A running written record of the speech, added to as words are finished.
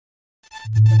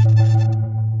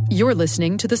You're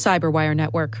listening to the Cyberwire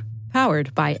Network,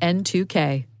 powered by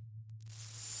N2K.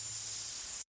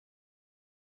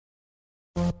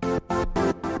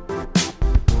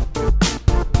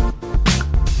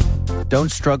 Don't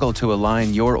struggle to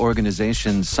align your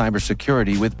organization's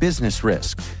cybersecurity with business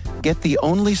risk. Get the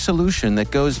only solution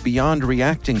that goes beyond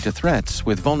reacting to threats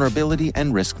with vulnerability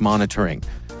and risk monitoring.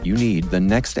 You need the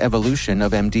next evolution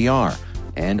of MDR,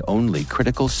 and only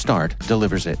Critical Start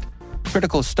delivers it.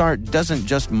 Critical Start doesn't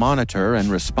just monitor and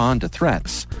respond to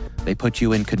threats. They put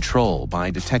you in control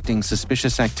by detecting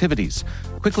suspicious activities,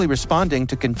 quickly responding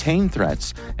to contain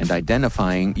threats, and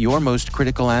identifying your most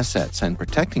critical assets and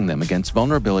protecting them against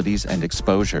vulnerabilities and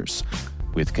exposures.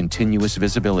 With continuous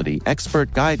visibility,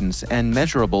 expert guidance, and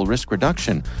measurable risk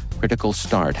reduction, Critical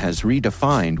Start has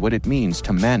redefined what it means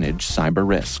to manage cyber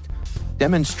risk.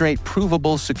 Demonstrate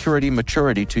provable security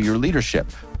maturity to your leadership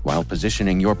while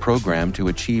positioning your program to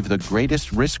achieve the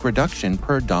greatest risk reduction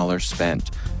per dollar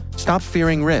spent. Stop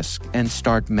fearing risk and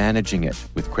start managing it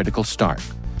with Critical Start.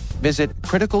 Visit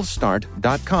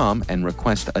criticalstart.com and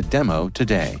request a demo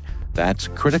today. That's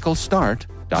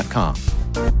criticalstart.com.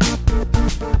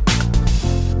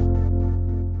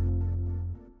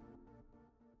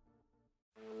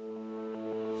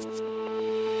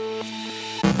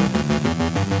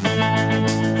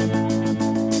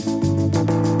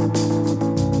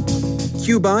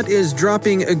 Qbot is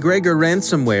dropping egregor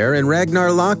ransomware, and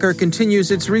Ragnar Locker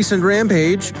continues its recent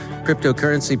rampage.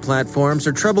 Cryptocurrency platforms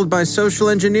are troubled by social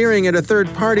engineering at a third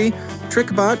party.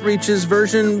 TrickBot reaches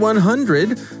version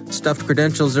 100. Stuffed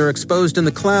credentials are exposed in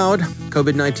the cloud.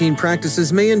 COVID-19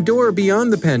 practices may endure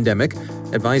beyond the pandemic.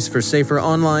 Advice for safer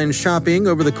online shopping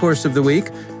over the course of the week.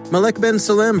 Malek Ben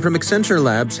Salem from Accenture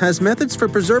Labs has methods for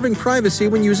preserving privacy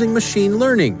when using machine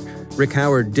learning. Rick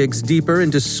Howard digs deeper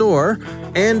into SOAR,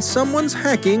 and someone's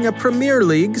hacking a Premier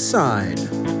League side.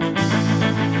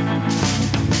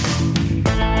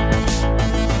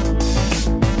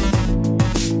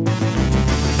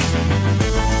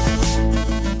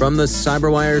 From the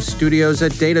Cyberwire studios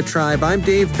at Data Tribe, I'm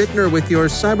Dave Bittner with your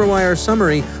Cyberwire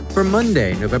summary for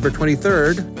Monday, November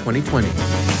 23rd, 2020.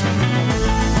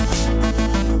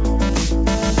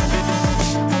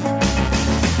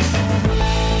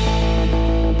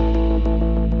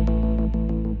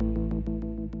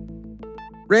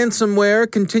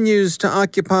 Ransomware continues to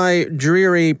occupy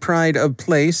dreary pride of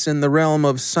place in the realm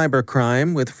of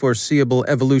cybercrime with foreseeable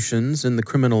evolutions in the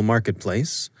criminal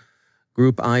marketplace.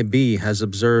 Group IB has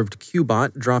observed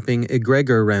Qbot dropping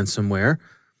egregor ransomware.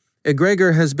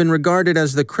 Egregor has been regarded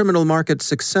as the criminal market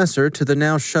successor to the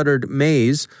now shuttered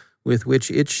Maze, with which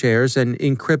it shares an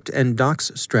encrypt and dox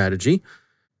strategy.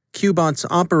 Qbot's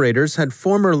operators had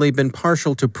formerly been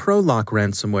partial to Prolock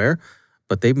ransomware,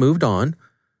 but they've moved on.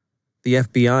 The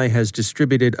FBI has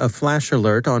distributed a flash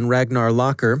alert on Ragnar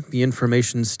Locker, the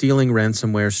information-stealing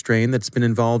ransomware strain that's been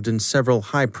involved in several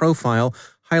high-profile,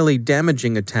 highly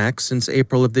damaging attacks since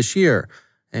April of this year,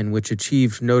 and which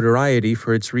achieved notoriety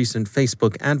for its recent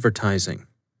Facebook advertising.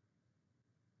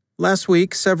 Last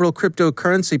week, several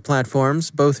cryptocurrency platforms,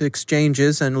 both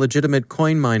exchanges and legitimate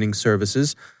coin mining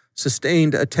services,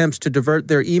 sustained attempts to divert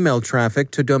their email traffic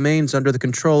to domains under the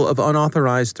control of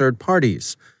unauthorized third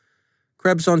parties.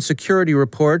 Krebs on Security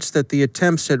reports that the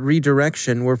attempts at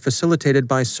redirection were facilitated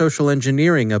by social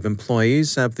engineering of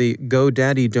employees of the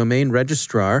GoDaddy domain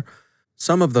registrar.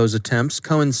 Some of those attempts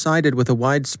coincided with a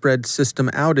widespread system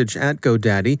outage at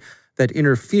GoDaddy that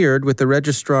interfered with the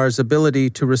registrar's ability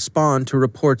to respond to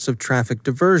reports of traffic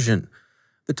diversion.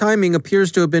 The timing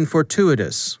appears to have been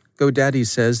fortuitous. GoDaddy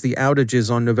says the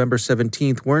outages on November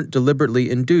 17th weren't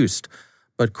deliberately induced,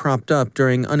 but cropped up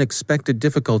during unexpected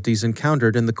difficulties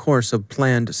encountered in the course of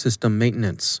planned system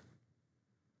maintenance.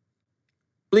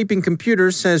 Bleeping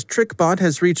Computers says TrickBot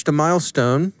has reached a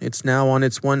milestone. It's now on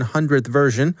its 100th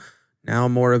version, now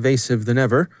more evasive than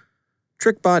ever.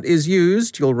 TrickBot is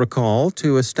used, you'll recall,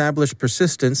 to establish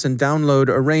persistence and download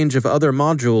a range of other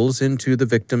modules into the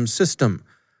victim's system.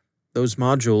 Those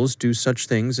modules do such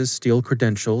things as steal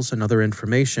credentials and other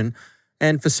information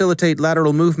and facilitate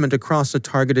lateral movement across a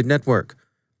targeted network.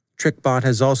 TrickBot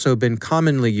has also been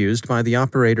commonly used by the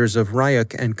operators of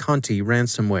Ryuk and Conti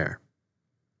ransomware.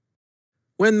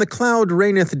 When the cloud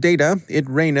raineth data, it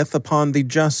raineth upon the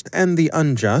just and the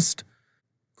unjust.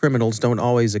 Criminals don't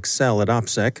always excel at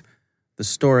OPSEC. The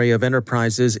story of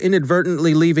enterprises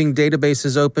inadvertently leaving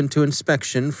databases open to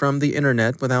inspection from the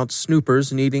internet without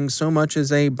snoopers needing so much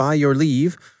as a by your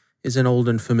leave is an old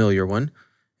and familiar one.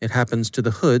 It happens to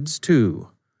the hoods, too.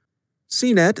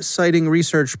 CNET, citing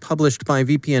research published by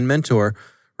VPN Mentor,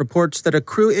 reports that a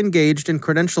crew engaged in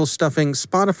credential stuffing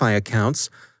Spotify accounts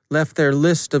left their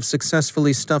list of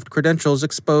successfully stuffed credentials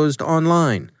exposed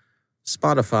online.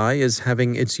 Spotify is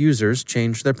having its users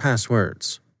change their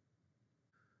passwords.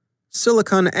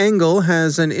 SiliconANGLE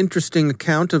has an interesting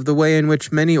account of the way in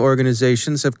which many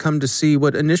organizations have come to see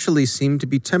what initially seemed to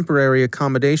be temporary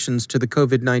accommodations to the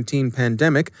COVID-19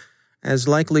 pandemic as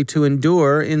likely to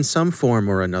endure in some form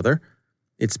or another.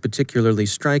 It's particularly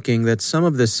striking that some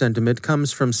of this sentiment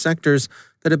comes from sectors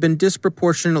that have been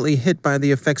disproportionately hit by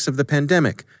the effects of the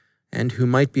pandemic, and who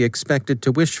might be expected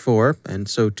to wish for, and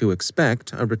so to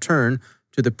expect, a return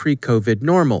to the pre-COVID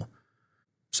normal.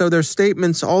 So their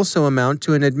statements also amount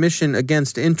to an admission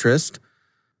against interest.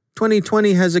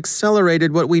 2020 has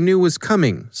accelerated what we knew was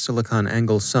coming,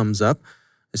 SiliconANGLE sums up,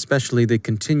 especially the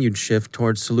continued shift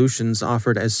towards solutions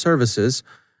offered as services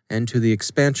and to the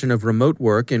expansion of remote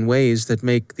work in ways that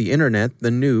make the internet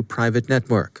the new private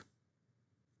network.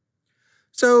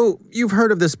 So, you've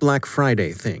heard of this Black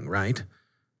Friday thing, right?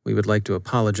 We would like to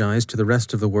apologize to the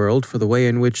rest of the world for the way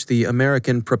in which the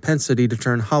American propensity to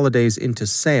turn holidays into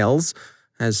sales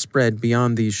has spread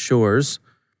beyond these shores.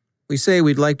 We say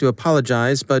we'd like to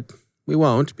apologize, but we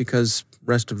won't, because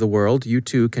rest of the world, you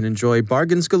too can enjoy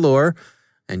bargains galore,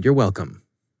 and you're welcome.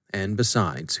 And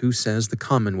besides, who says the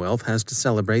Commonwealth has to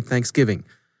celebrate Thanksgiving?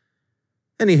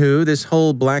 Anywho, this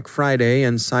whole Black Friday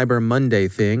and Cyber Monday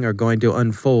thing are going to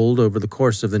unfold over the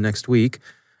course of the next week,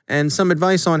 and some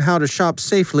advice on how to shop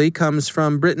safely comes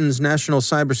from Britain's National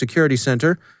Cybersecurity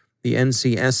Center. The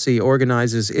NCSC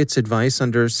organizes its advice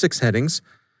under 6 headings.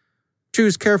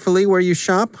 Choose carefully where you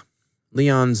shop.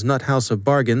 Leon's Nut House of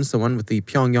Bargains, the one with the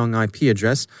Pyongyang IP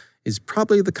address, is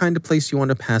probably the kind of place you want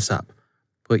to pass up.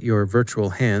 Put your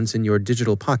virtual hands in your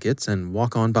digital pockets and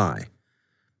walk on by.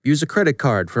 Use a credit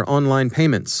card for online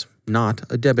payments, not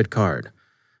a debit card.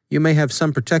 You may have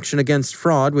some protection against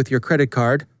fraud with your credit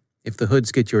card. If the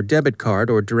hoods get your debit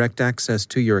card or direct access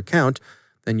to your account,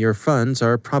 then your funds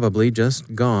are probably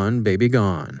just gone, baby,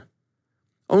 gone.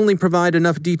 Only provide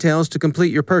enough details to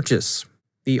complete your purchase.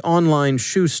 The online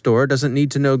shoe store doesn't need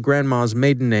to know grandma's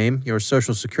maiden name, your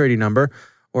social security number,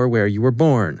 or where you were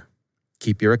born.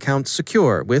 Keep your accounts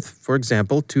secure with, for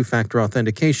example, 2-factor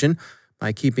authentication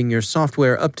by keeping your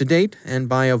software up to date and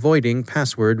by avoiding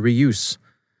password reuse.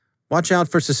 Watch out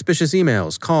for suspicious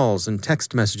emails, calls, and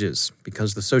text messages,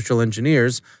 because the social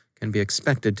engineers can be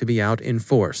expected to be out in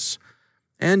force.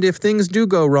 And if things do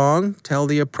go wrong, tell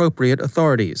the appropriate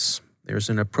authorities. There's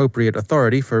an appropriate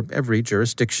authority for every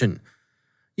jurisdiction.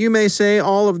 You may say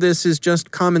all of this is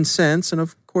just common sense, and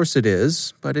of course it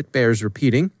is, but it bears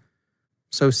repeating.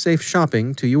 So safe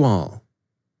shopping to you all.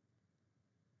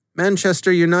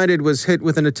 Manchester United was hit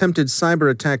with an attempted cyber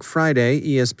attack Friday,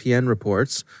 ESPN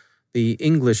reports. The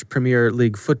English Premier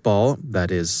League football,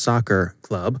 that is soccer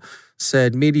club,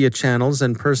 said media channels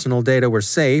and personal data were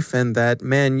safe and that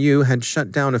Man U had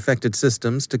shut down affected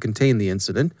systems to contain the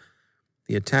incident.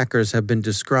 The attackers have been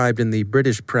described in the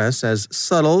British press as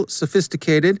subtle,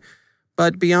 sophisticated,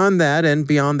 but beyond that and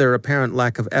beyond their apparent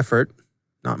lack of effort,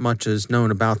 not much is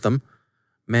known about them.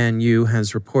 Man U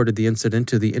has reported the incident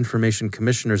to the Information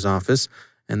Commissioner's Office,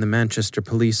 and the Manchester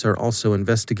Police are also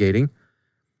investigating.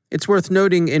 It's worth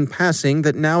noting in passing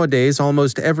that nowadays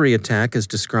almost every attack is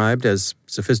described as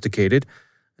sophisticated,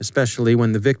 especially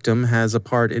when the victim has a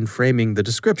part in framing the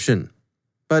description.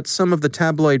 But some of the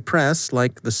tabloid press,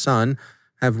 like The Sun,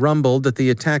 have rumbled that the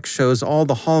attack shows all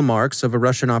the hallmarks of a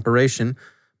Russian operation,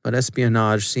 but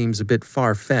espionage seems a bit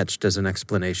far-fetched as an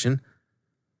explanation.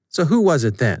 So who was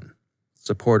it then?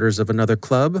 Supporters of another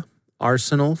club?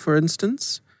 Arsenal, for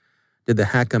instance? Did the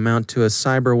hack amount to a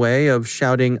cyber way of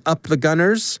shouting, "Up the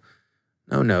Gunners"?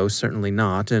 No, certainly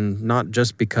not, and not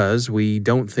just because we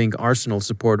don't think Arsenal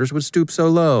supporters would stoop so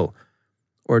low.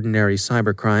 Ordinary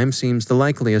cybercrime seems the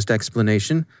likeliest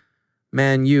explanation.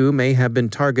 Man U may have been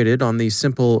targeted on the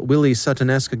simple Willie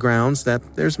Sutton-esque grounds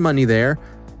that there's money there.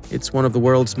 It's one of the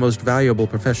world's most valuable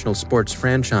professional sports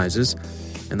franchises,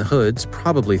 and the hoods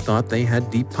probably thought they had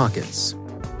deep pockets.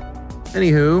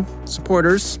 Anywho,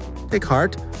 supporters, take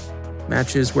heart.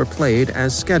 Matches were played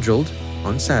as scheduled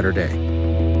on Saturday.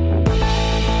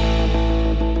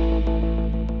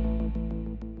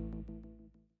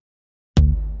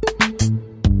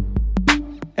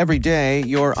 Every day,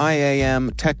 your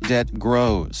IAM tech debt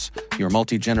grows. Your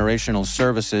multi-generational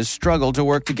services struggle to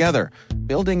work together.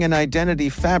 Building an identity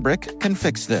fabric can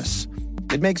fix this.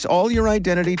 It makes all your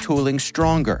identity tooling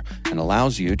stronger and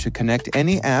allows you to connect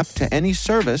any app to any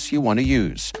service you want to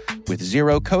use, with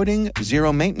zero coding,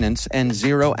 zero maintenance, and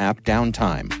zero app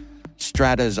downtime.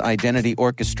 Strata's identity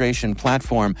orchestration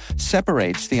platform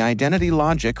separates the identity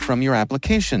logic from your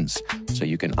applications, so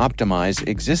you can optimize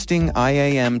existing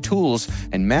IAM tools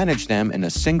and manage them in a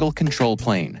single control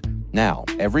plane. Now,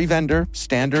 every vendor,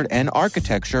 standard, and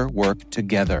architecture work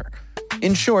together.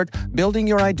 In short, building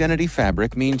your identity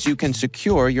fabric means you can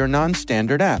secure your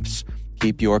non-standard apps,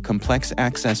 keep your complex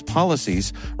access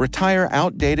policies, retire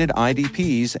outdated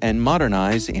IDPs, and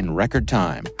modernize in record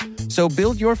time. So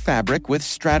build your fabric with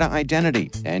Strata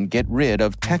Identity and get rid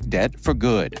of tech debt for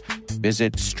good.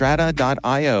 Visit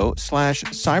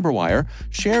strata.io/cyberwire,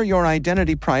 share your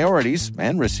identity priorities,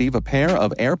 and receive a pair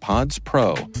of AirPods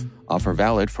Pro. Offer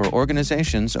valid for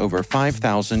organizations over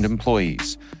 5,000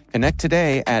 employees. Connect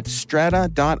today at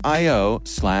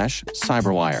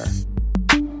strata.io/cyberwire.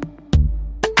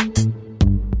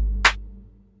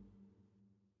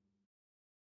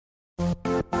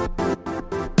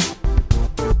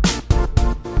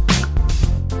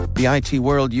 The IT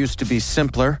world used to be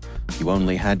simpler. You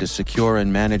only had to secure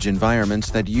and manage environments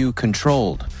that you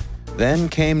controlled. Then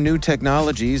came new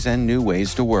technologies and new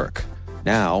ways to work.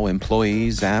 Now,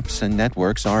 employees, apps, and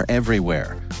networks are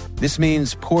everywhere. This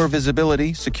means poor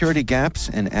visibility, security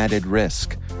gaps, and added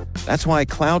risk. That's why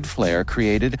Cloudflare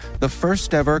created the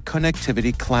first-ever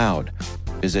connectivity cloud.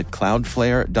 Visit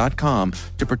cloudflare.com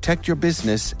to protect your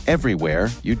business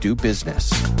everywhere you do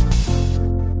business.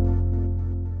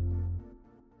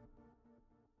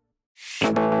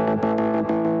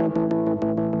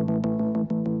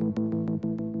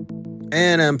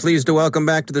 And I'm pleased to welcome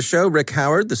back to the show Rick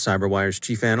Howard, the CyberWire's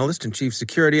Chief Analyst and Chief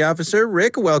Security Officer.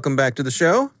 Rick, welcome back to the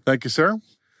show. Thank you, sir.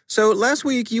 So last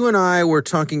week, you and I were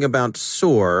talking about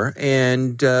SOAR,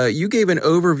 and you gave an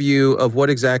overview of what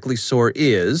exactly SOAR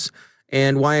is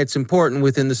and why it's important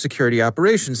within the Security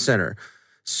Operations Center.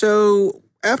 So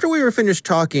after we were finished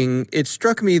talking, it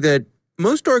struck me that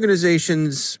most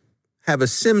organizations have a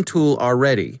SIM tool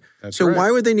already. That's right.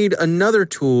 Why would they need another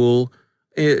tool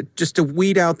just to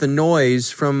weed out the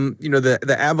noise from,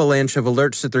 the avalanche of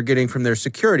alerts that they're getting from their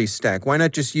security stack? Why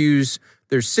not just use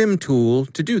their SIM tool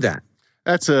to do that?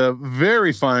 That's a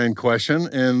very fine question,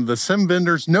 and the SIM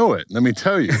vendors know it. Let me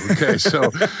tell you. Okay,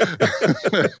 so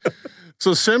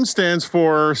SIM stands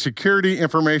for Security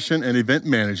Information and Event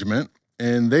Management,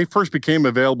 and they first became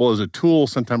available as a tool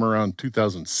sometime around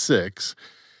 2006.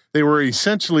 They were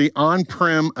essentially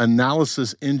on-prem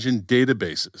analysis engine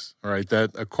databases, all right,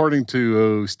 that according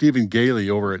to Stephen Gailey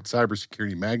over at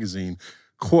Cybersecurity Magazine,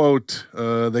 quote,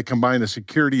 they combine a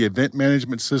security event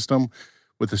management system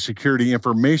with a security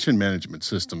information management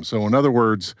system. So in other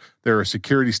words, they're a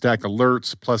security stack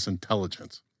alerts plus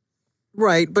intelligence.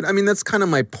 Right, but that's kind of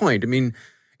my point.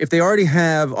 If they already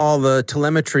have all the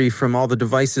telemetry from all the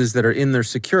devices that are in their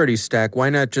security stack, why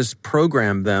not just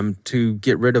program them to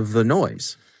get rid of the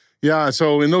noise? Yeah,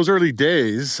 so in those early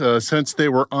days, since they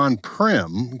were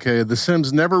on-prem, the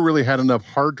SIMs never really had enough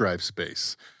hard drive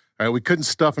space. Right? We couldn't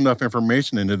stuff enough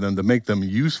information into them to make them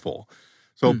useful.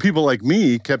 So people like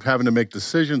me kept having to make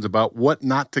decisions about what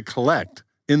not to collect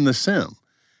in the SIM.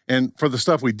 And for the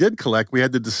stuff we did collect, we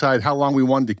had to decide how long we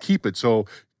wanted to keep it. So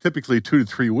typically 2 to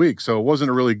 3 weeks. So it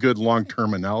wasn't a really good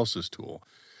long-term analysis tool.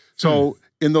 So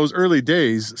in those early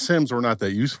days, SIMs were not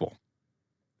that useful.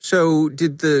 So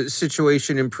did the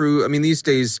situation improve? These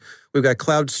days we've got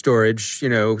cloud storage.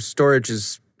 Storage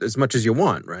is as much as you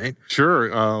want, right? Sure.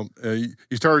 You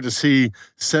started to see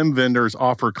SIM vendors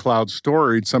offer cloud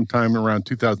storage sometime around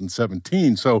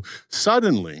 2017. So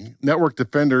suddenly, network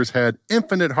defenders had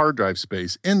infinite hard drive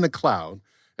space in the cloud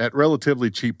at relatively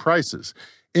cheap prices.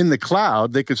 In the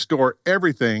cloud, they could store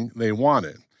everything they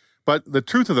wanted. But the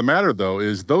truth of the matter, though,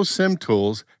 is those SIM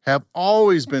tools have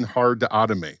always been hard to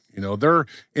automate. Their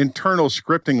internal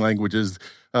scripting languages,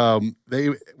 they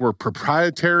were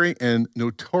proprietary and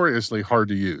notoriously hard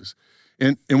to use.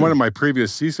 In one of my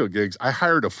previous CISO gigs, I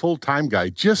hired a full-time guy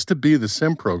just to be the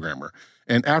SIM programmer.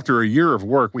 And after a year of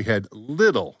work, we had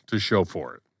little to show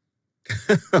for it.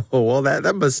 Oh, well,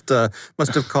 that must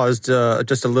have caused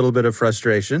just a little bit of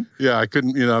frustration. Yeah, I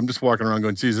couldn't, I'm just walking around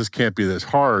going, geez, this can't be this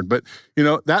hard. But,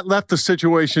 that left the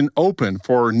situation open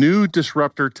for new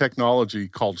disruptor technology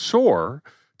called SOAR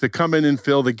to come in and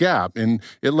fill the gap. And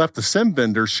it left the SIM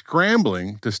vendor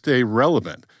scrambling to stay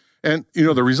relevant. And,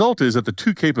 the result is that the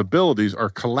two capabilities are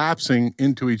collapsing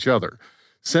into each other.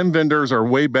 SIM vendors are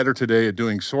way better today at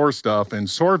doing SOAR stuff, and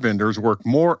SOAR vendors work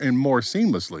more and more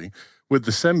seamlessly with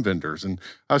the SIM vendors. And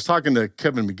I was talking to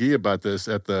Kevin McGee about this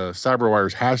at the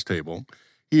CyberWire's hash table.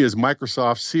 He is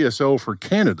Microsoft's CSO for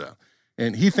Canada,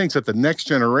 and he thinks that the next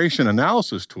generation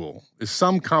analysis tool is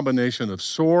some combination of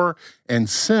SOAR and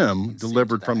SIM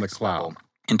delivered from the cloud.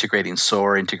 Integrating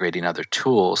SOAR, integrating other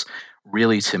tools,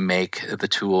 really to make the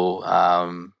tool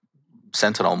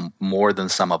Sentinel more than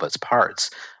some of its parts.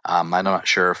 I'm not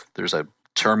sure if there's a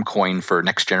term coined for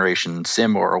next generation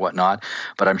SIM or whatnot,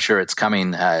 but I'm sure it's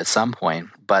coming at some point.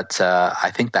 But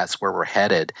I think that's where we're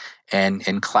headed.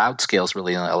 And cloud scale is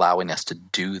really allowing us to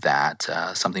do that,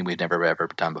 something we've never ever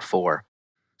done before.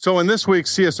 So in this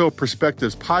week's CSO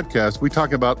Perspectives podcast, we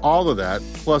talk about all of that,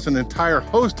 plus an entire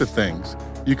host of things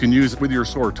you can use with your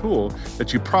SOAR tool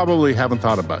that you probably haven't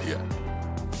thought about yet.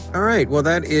 All right. Well,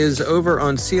 that is over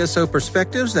on CSO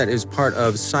Perspectives. That is part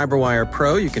of CyberWire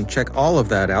Pro. You can check all of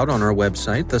that out on our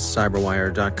website,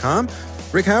 thecyberwire.com.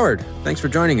 Rick Howard, thanks for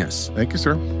joining us. Thank you,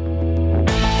 sir.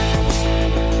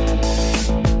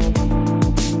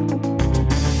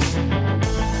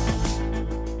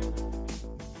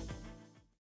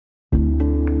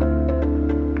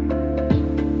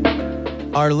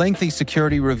 Are lengthy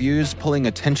security reviews pulling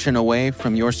attention away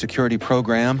from your security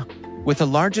program? With the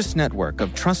largest network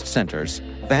of trust centers,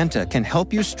 Vanta can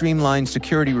help you streamline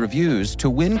security reviews to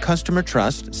win customer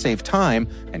trust, save time,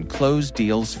 and close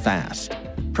deals fast.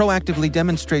 Proactively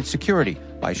demonstrate security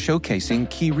by showcasing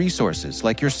key resources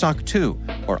like your SOC 2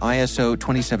 or ISO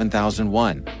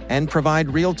 27001 and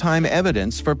provide real-time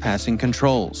evidence for passing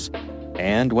controls.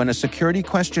 And when a security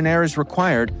questionnaire is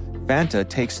required, Vanta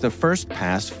takes the first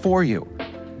pass for you.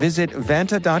 Visit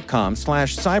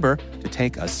vanta.com/cyber to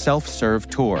take a self-serve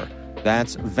tour.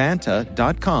 That's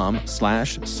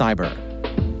vanta.com/cyber.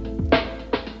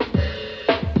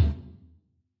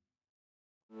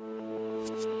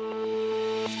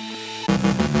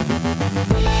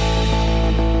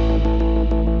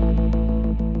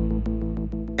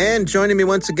 And joining me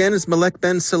once again is Malek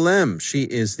Ben Salem. She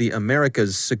is the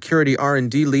America's Security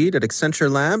R&D Lead at Accenture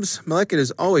Labs. Malek, it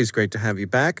is always great to have you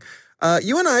back.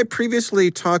 You and I previously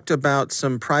talked about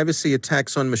some privacy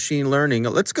attacks on machine learning.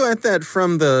 Let's go at that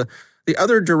from the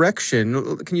other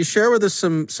direction. Can you share with us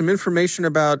some information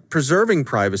about preserving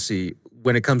privacy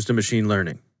when it comes to machine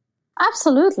learning?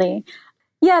 Absolutely.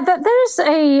 Yeah, there's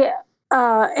a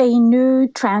new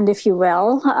trend, if you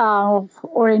will,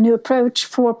 or a new approach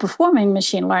for performing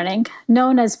machine learning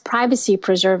known as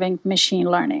privacy-preserving machine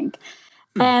learning.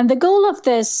 And the goal of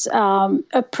this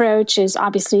approach is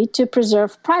obviously to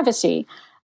preserve privacy.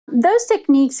 Those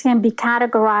techniques can be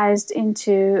categorized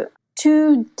into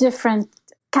two different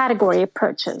category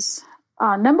approaches.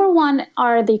 Number one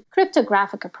are the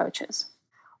cryptographic approaches,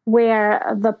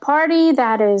 where the party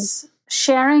that is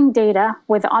sharing data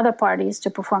with other parties to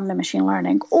perform the machine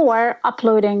learning or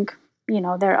uploading,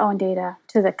 their own data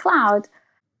to the cloud,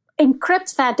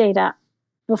 encrypts that data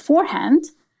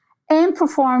beforehand and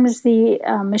performs the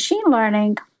machine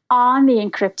learning on the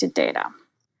encrypted data.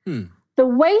 The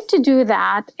way to do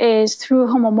that is through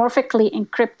homomorphically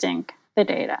encrypting the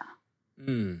data.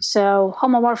 So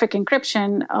homomorphic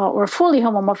encryption or fully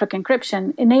homomorphic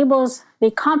encryption enables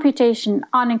the computation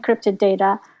on encrypted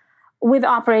data with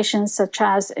operations such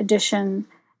as addition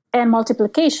and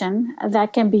multiplication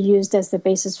that can be used as the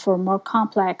basis for more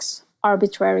complex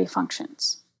arbitrary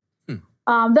functions.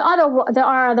 There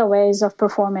are other ways of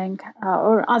performing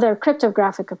or other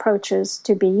cryptographic approaches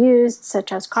to be used,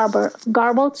 such as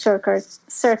garbled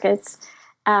circuits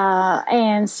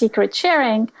and secret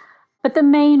sharing. But the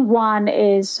main one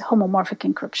is homomorphic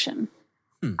encryption.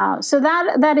 So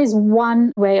that is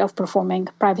one way of performing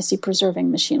privacy-preserving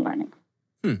machine learning.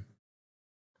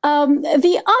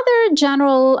 The other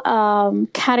general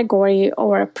category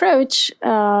or approach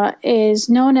is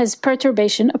known as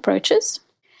perturbation approaches.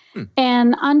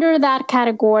 And under that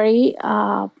category,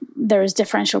 there is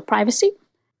differential privacy.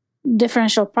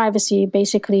 Differential privacy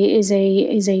basically is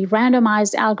a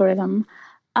randomized algorithm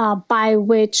by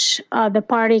which the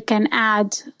party can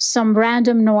add some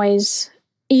random noise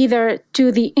either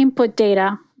to the input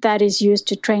data that is used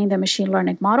to train the machine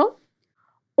learning model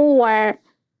or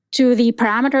to the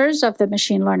parameters of the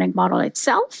machine learning model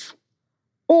itself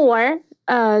or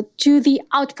to the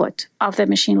output of the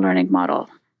machine learning model,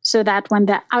 so that when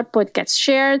the output gets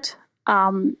shared,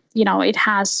 it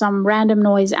has some random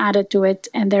noise added to it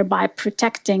and thereby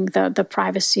protecting the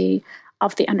privacy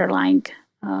of the underlying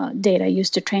data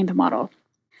used to train the model.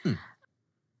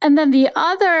 And then the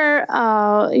other,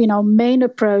 main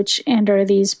approach under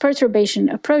these perturbation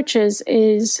approaches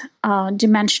is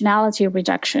dimensionality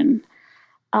reduction.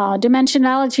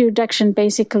 Dimensionality reduction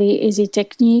basically is a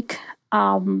technique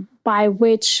by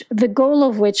which the goal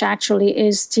of which actually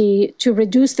is to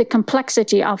reduce the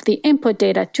complexity of the input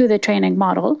data to the training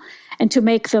model and to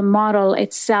make the model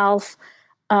itself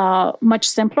much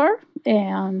simpler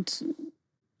and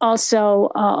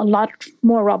also a lot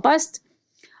more robust.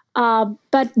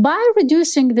 But by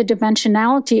reducing the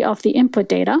dimensionality of the input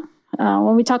data,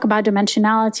 when we talk about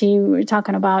dimensionality, we're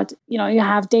talking about, you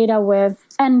have data with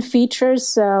n features.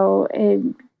 So, it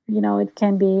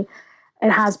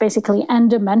has basically n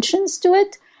dimensions to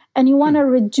it. And you want to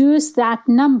reduce that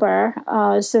number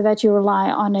so that you rely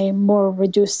on a more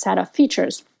reduced set of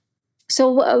features.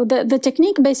 So the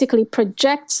technique basically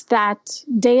projects that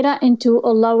data into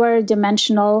a lower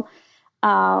dimensional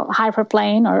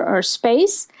hyperplane or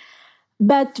space.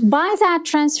 But by that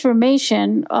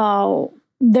transformation,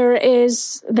 there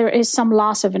is some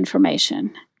loss of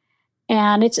information.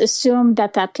 And it's assumed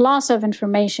that loss of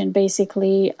information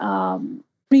basically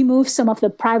removes some of the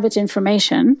private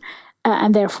information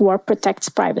and therefore protects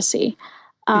privacy.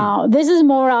 This is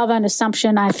more of an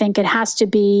assumption. I think it has to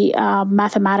be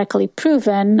mathematically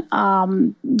proven.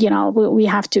 We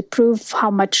have to prove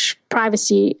how much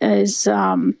privacy is,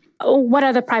 what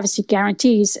are the privacy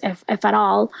guarantees, if at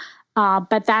all.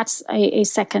 But that's a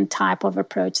second type of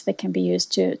approach that can be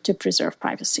used to preserve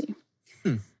privacy.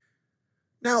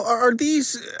 Now, are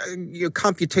these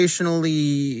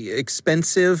computationally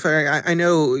expensive? I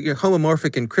know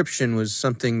homomorphic encryption was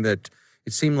something that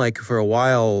it seemed like for a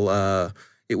while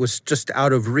it was just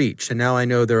out of reach. And now I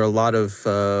know there are a lot of,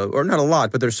 or not a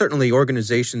lot, but there's certainly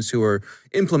organizations who are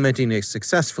implementing it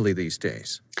successfully these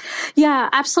days. Yeah,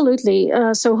 absolutely.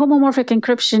 So homomorphic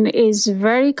encryption is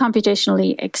very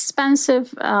computationally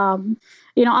expensive.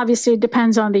 Obviously, it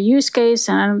depends on the use case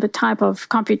and the type of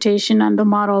computation and the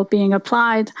model being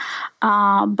applied.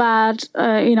 But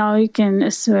you can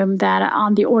assume that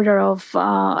on the order of,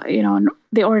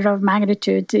 the order of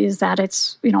magnitude is that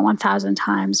it's, 1,000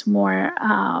 times more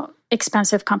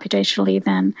expensive computationally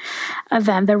than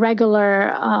the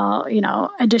regular,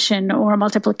 addition or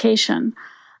multiplication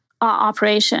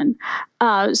operation.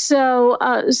 So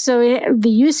the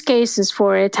use cases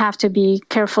for it have to be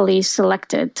carefully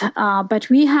selected. But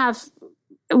we have,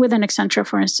 within Accenture,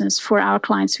 for instance, for our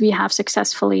clients, we have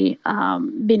successfully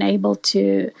been able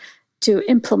to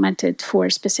implement it for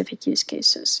specific use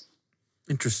cases.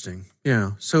 Interesting.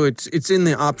 Yeah. So it's in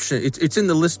the option. It's in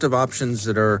the list of options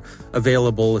that are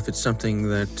available if it's something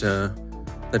that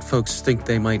folks think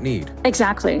they might need.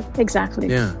 Exactly.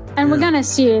 Yeah. And we're going to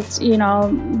see it,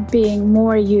 being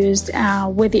more used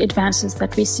with the advances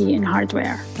that we see in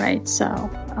hardware, right? So.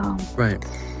 Right.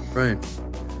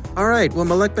 All right. Well,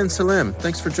 Malek Ben Salem,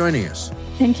 thanks for joining us.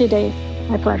 Thank you, Dave.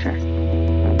 My pleasure.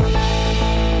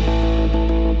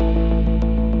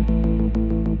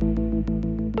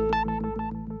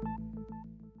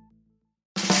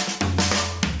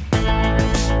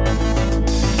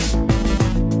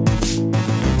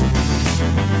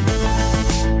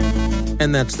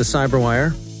 And that's the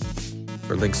Cyberwire.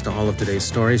 For links to all of today's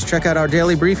stories, check out our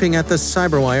daily briefing at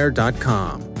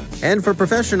thecyberwire.com. And for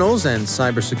professionals and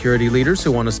cybersecurity leaders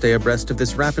who want to stay abreast of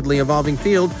this rapidly evolving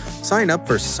field, sign up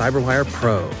for Cyberwire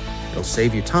Pro. It'll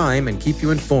save you time and keep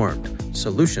you informed.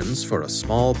 Solutions for a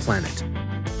small planet.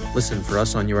 Listen for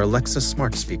us on your Alexa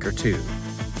smart speaker, too.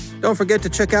 Don't forget to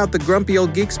check out the Grumpy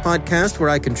Old Geeks podcast, where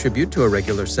I contribute to a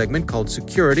regular segment called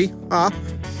Security.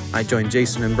 I join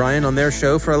Jason and Brian on their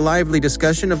show for a lively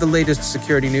discussion of the latest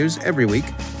security news every week.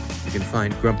 You can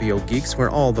find Grumpy Old Geeks where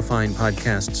all the fine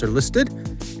podcasts are listed.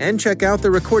 And check out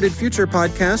the Recorded Future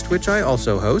podcast, which I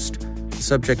also host. The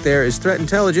subject there is threat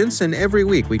intelligence, and every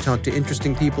week we talk to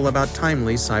interesting people about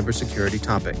timely cybersecurity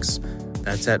topics.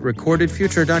 That's at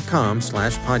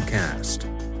recordedfuture.com/podcast.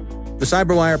 The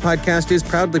Cyberwire podcast is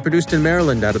proudly produced in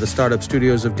Maryland out of the startup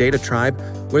studios of Data Tribe,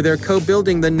 where they're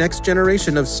co-building the next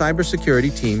generation of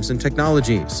cybersecurity teams and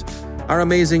technologies. Our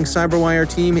amazing Cyberwire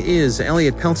team is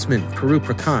Elliot Peltzman, Puru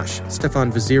Prakash,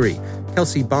 Stefan Vaziri,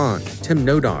 Kelsey Bond, Tim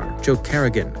Nodar, Joe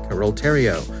Carrigan, Carol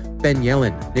Terrio, Ben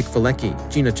Yellen, Nick Valecki,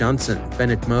 Gina Johnson,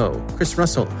 Bennett Moe, Chris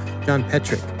Russell, John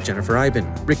Petrick, Jennifer Iben,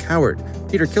 Rick Howard,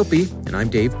 Peter Kilpie, and I'm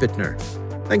Dave Bittner.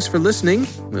 Thanks for listening.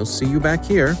 We'll see you back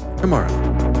here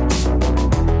tomorrow.